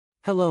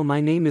Hello, my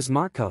name is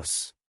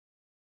Marcos.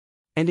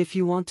 And if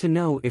you want to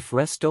know if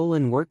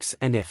Restolin works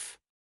and if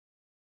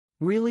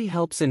really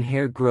helps in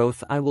hair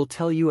growth, I will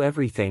tell you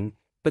everything,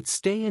 but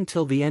stay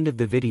until the end of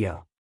the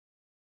video.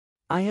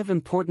 I have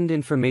important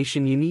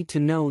information you need to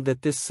know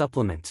that this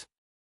supplement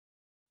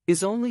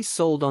is only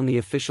sold on the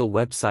official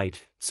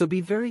website, so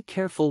be very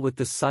careful with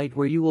the site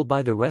where you will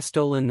buy the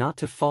Restolin not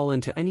to fall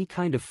into any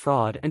kind of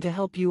fraud, and to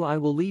help you I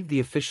will leave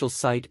the official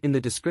site in the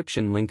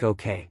description link.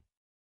 Okay.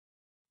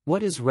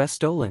 What is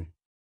Restolin?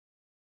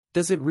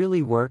 Does it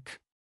really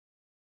work?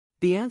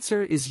 The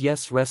answer is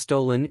yes.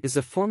 Restolin is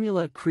a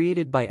formula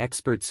created by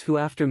experts who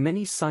after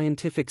many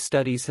scientific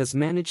studies has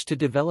managed to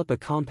develop a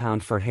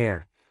compound for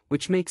hair,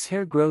 which makes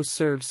hair grow.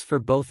 Serves for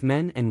both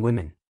men and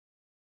women.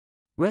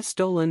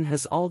 Restolin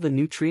has all the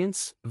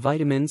nutrients,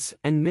 vitamins,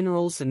 and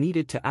minerals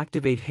needed to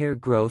activate hair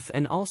growth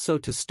and also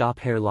to stop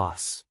hair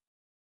loss.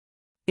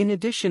 In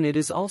addition, it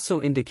is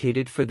also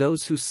indicated for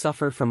those who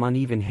suffer from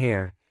uneven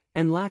hair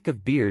and lack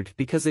of beard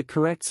because it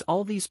corrects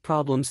all these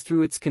problems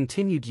through its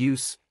continued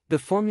use. The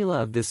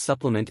formula of this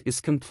supplement is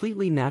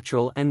completely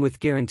natural and with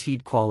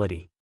guaranteed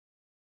quality.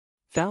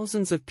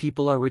 Thousands of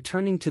people are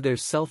returning to their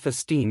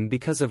self-esteem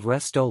because of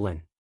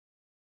Restolin.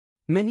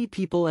 Many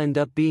people end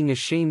up being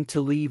ashamed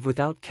to leave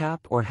without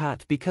cap or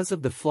hat because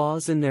of the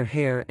flaws in their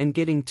hair and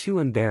getting too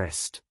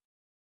embarrassed.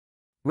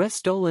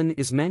 Restolin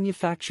is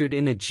manufactured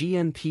in a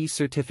GMP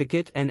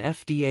certificate and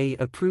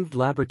FDA-approved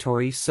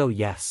laboratory, so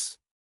yes,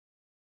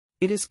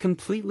 it is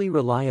completely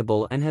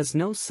reliable and has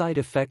no side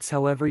effects.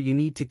 However, you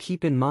need to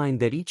keep in mind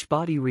that each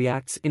body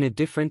reacts in a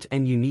different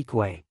and unique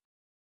way.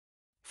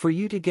 For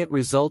you to get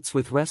results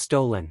with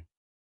Restolin,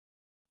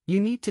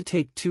 you need to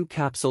take 2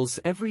 capsules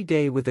every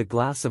day with a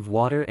glass of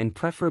water and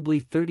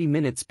preferably 30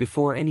 minutes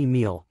before any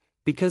meal,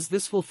 because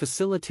this will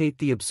facilitate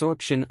the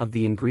absorption of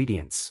the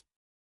ingredients.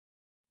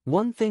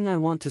 One thing I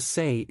want to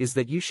say is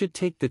that you should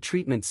take the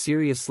treatment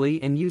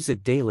seriously and use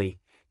it daily,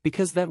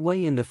 because that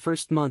way in the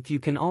first month you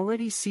can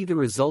already see the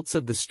results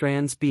of the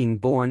strands being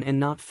born and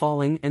not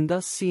falling, and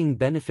thus seeing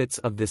benefits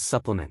of this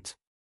supplement.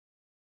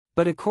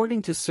 But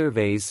according to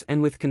surveys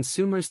and with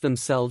consumers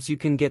themselves, you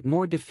can get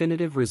more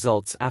definitive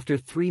results after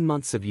 3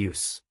 months of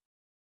use.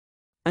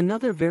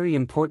 Another very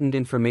important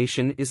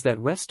information is that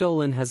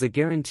Restolin has a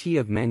guarantee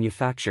of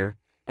manufacture,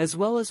 as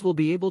well as will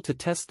be able to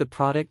test the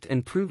product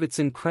and prove its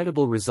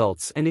incredible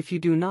results, and if you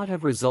do not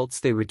have results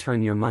they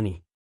return your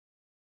money.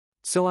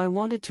 So I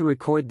wanted to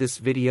record this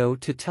video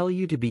to tell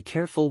you to be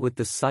careful with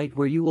the site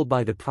where you will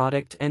buy the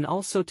product, and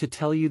also to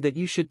tell you that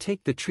you should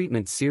take the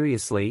treatment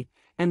seriously,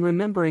 and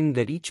remembering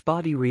that each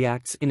body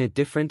reacts in a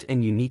different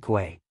and unique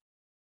way.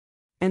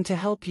 And to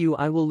help you,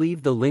 I will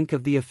leave the link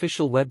of the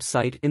official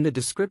website in the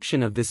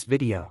description of this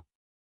video.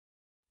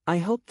 I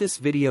hope this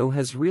video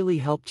has really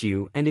helped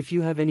you, and if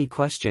you have any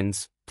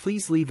questions,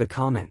 please leave a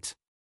comment.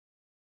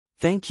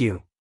 Thank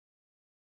you.